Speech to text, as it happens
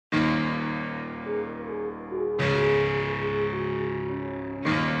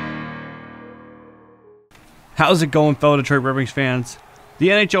How's it going, fellow Detroit Red Wings fans? The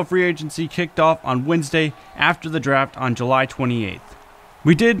NHL free agency kicked off on Wednesday after the draft on July 28th.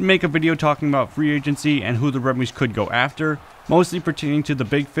 We did make a video talking about free agency and who the Red Wings could go after, mostly pertaining to the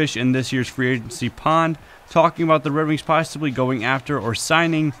big fish in this year's free agency pond, talking about the Red Wings possibly going after or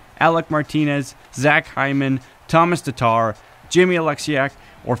signing Alec Martinez, Zach Hyman, Thomas Tatar, Jamie Alexiak,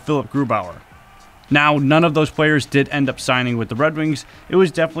 or Philip Grubauer. Now, none of those players did end up signing with the Red Wings. It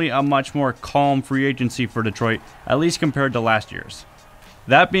was definitely a much more calm free agency for Detroit, at least compared to last year's.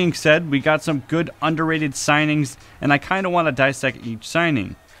 That being said, we got some good underrated signings, and I kind of want to dissect each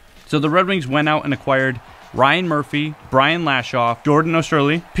signing. So the Red Wings went out and acquired Ryan Murphy, Brian Lashoff, Jordan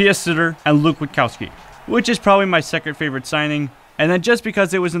Osterley, Pius Suter, and Luke Witkowski, which is probably my second favorite signing. And then just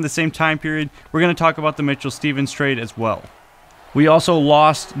because it was in the same time period, we're going to talk about the Mitchell Stevens trade as well. We also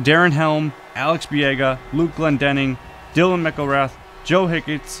lost Darren Helm, Alex Biega, Luke Glendening, Dylan McElrath, Joe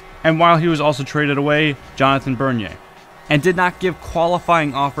Hicketts, and while he was also traded away, Jonathan Bernier, and did not give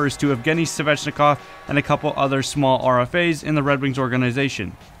qualifying offers to Evgeny Svechnikov and a couple other small RFAs in the Red Wings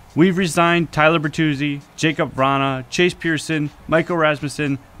organization. We've resigned Tyler Bertuzzi, Jacob Vrana, Chase Pearson, Michael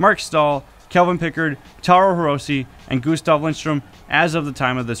Rasmussen, Mark Stahl, Kelvin Pickard, Taro Hirose, and Gustav Lindstrom as of the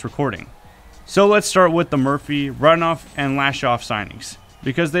time of this recording. So let's start with the Murphy, Runoff, and Lashoff signings,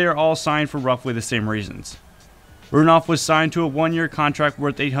 because they are all signed for roughly the same reasons. Runoff was signed to a one-year contract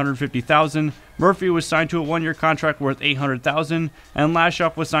worth $850,000, Murphy was signed to a one-year contract worth $800,000, and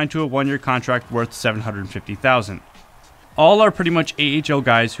Lashoff was signed to a one-year contract worth $750,000. All are pretty much AHL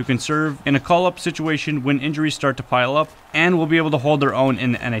guys who can serve in a call-up situation when injuries start to pile up and will be able to hold their own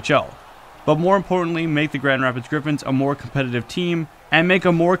in the NHL. But more importantly, make the Grand Rapids Griffins a more competitive team and make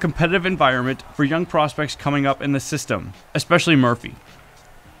a more competitive environment for young prospects coming up in the system, especially Murphy.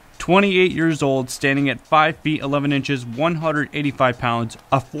 28 years old, standing at 5 feet 11 inches, 185 pounds,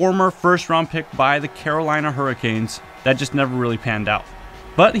 a former first-round pick by the Carolina Hurricanes that just never really panned out.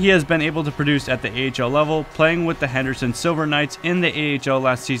 But he has been able to produce at the AHL level, playing with the Henderson Silver Knights in the AHL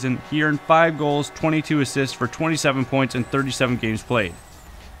last season. He earned 5 goals, 22 assists for 27 points in 37 games played,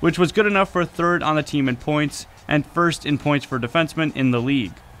 which was good enough for third on the team in points and first in points for defensemen in the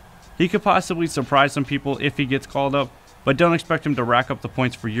league. He could possibly surprise some people if he gets called up, but don't expect him to rack up the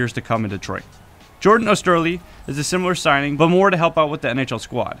points for years to come in Detroit. Jordan Osterley is a similar signing, but more to help out with the NHL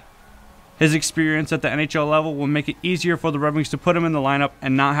squad. His experience at the NHL level will make it easier for the Red Wings to put him in the lineup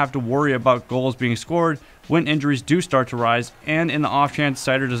and not have to worry about goals being scored when injuries do start to rise and in the off chance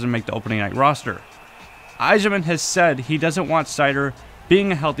Seider doesn't make the opening night roster. Yzerman has said he doesn't want Seider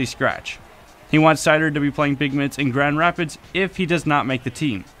being a healthy scratch. He wants Seider to be playing big minutes in Grand Rapids if he does not make the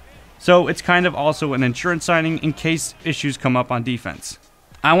team. So it's kind of also an insurance signing in case issues come up on defense.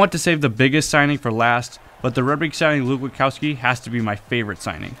 I want to save the biggest signing for last, but the Red Wings signing Luke Witkowski has to be my favorite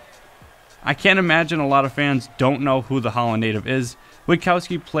signing. I can't imagine a lot of fans don't know who the Holland native is.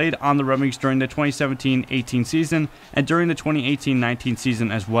 Witkowski played on the Red Wings during the 2017-18 season and during the 2018-19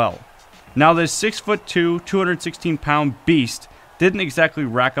 season as well. Now this 6'2", 216-pound beast didn't exactly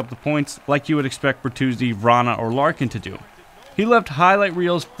rack up the points like you would expect Bertuzzi, Vrana, or Larkin to do. He left highlight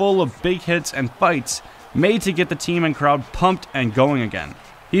reels full of big hits and fights made to get the team and crowd pumped and going again.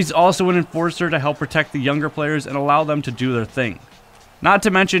 He's also an enforcer to help protect the younger players and allow them to do their thing. Not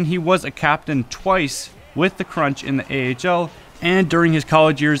to mention he was a captain twice with the Crunch in the AHL and during his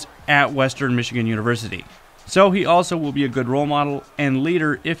college years at Western Michigan University. So he also will be a good role model and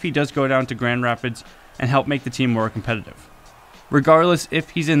leader if he does go down to Grand Rapids and help make the team more competitive. Regardless if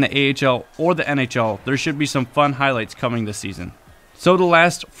he's in the AHL or the NHL, there should be some fun highlights coming this season. So the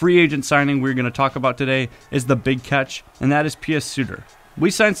last free agent signing we're going to talk about today is the big catch, and that is Pius Suter.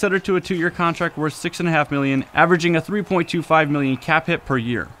 We signed Suter to a 2-year contract worth $6.5 million, averaging a $3.25 million cap hit per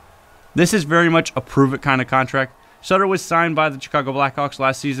year. This is very much a prove-it kind of contract. Suter was signed by the Chicago Blackhawks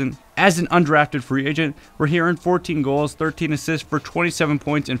last season as an undrafted free agent, where he earned 14 goals, 13 assists for 27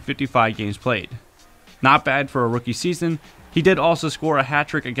 points in 55 games played. Not bad for a rookie season. He did also score a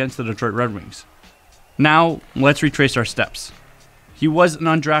hat-trick against the Detroit Red Wings. Now, let's retrace our steps. He was an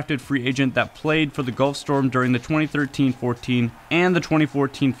undrafted free agent that played for the Gulf Storm during the 2013-14 and the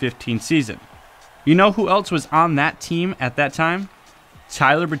 2014-15 season. You know who else was on that team at that time?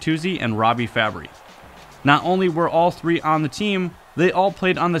 Tyler Bertuzzi and Robby Fabbri. Not only were all three on the team, they all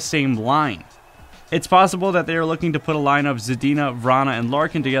played on the same line. It's possible that they are looking to put a line of Zadina, Vrana, and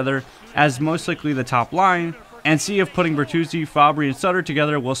Larkin together as most likely the top line, and see if putting Bertuzzi, Fabbri, and Suter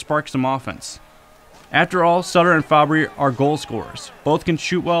together will spark some offense. After all, Suter and Fabbri are goal scorers. Both can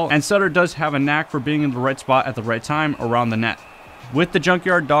shoot well, and Suter does have a knack for being in the right spot at the right time around the net. With the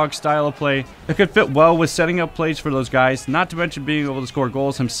Junkyard Dog style of play, it could fit well with setting up plays for those guys, not to mention being able to score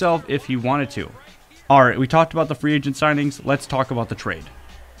goals himself if he wanted to. Alright, we talked about the free agent signings, let's talk about the trade.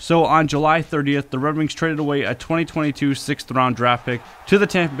 So on July 30th, the Red Wings traded away a 2022 6th round draft pick to the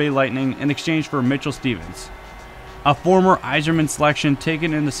Tampa Bay Lightning in exchange for Mitchell Stephens, a former Yzerman selection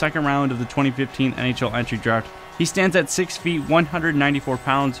taken in the second round of the 2015 NHL entry draft. He stands at 6 feet, 194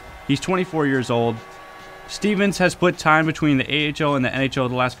 pounds. He's 24 years old. Stephens has split time between the AHL and the NHL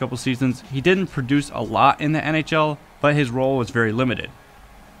the last couple seasons. He didn't produce a lot in the NHL, but his role was very limited.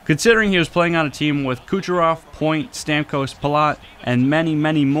 Considering he was playing on a team with Kucherov, Point, Stamkos, Palat, and many,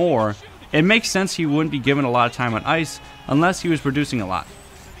 many more, it makes sense he wouldn't be given a lot of time on ice unless he was producing a lot.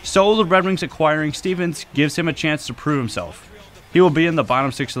 So the Red Wings acquiring Stephens gives him a chance to prove himself. He will be in the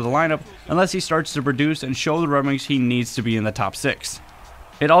bottom 6 of the lineup unless he starts to produce and show the Red Wings he needs to be in the top 6.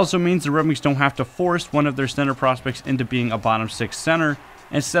 It also means the Red Wings don't have to force one of their center prospects into being a bottom 6 center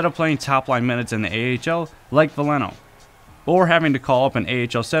instead of playing top line minutes in the AHL like Veleno, or having to call up an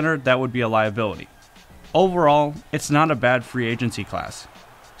AHL center that would be a liability. Overall, it's not a bad free agency class.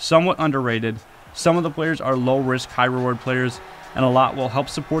 Somewhat underrated, some of the players are low risk, high reward players, and a lot will help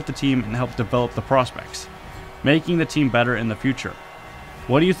support the team and help develop the prospects, making the team better in the future.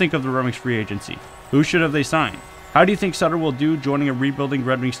 What do you think of the Red Wings free agency? Who should have they signed? How do you think Sutter will do joining a rebuilding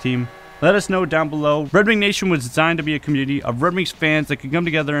Red Wings team? Let us know down below. Red Wing Nation was designed to be a community of Red Wings fans that can come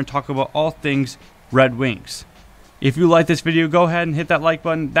together and talk about all things Red Wings. If you like this video, go ahead and hit that like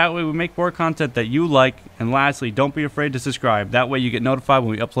button. That way we make more content that you like. And lastly, don't be afraid to subscribe. That way you get notified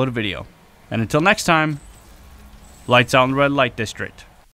when we upload a video. And until next time, lights out in the red light district.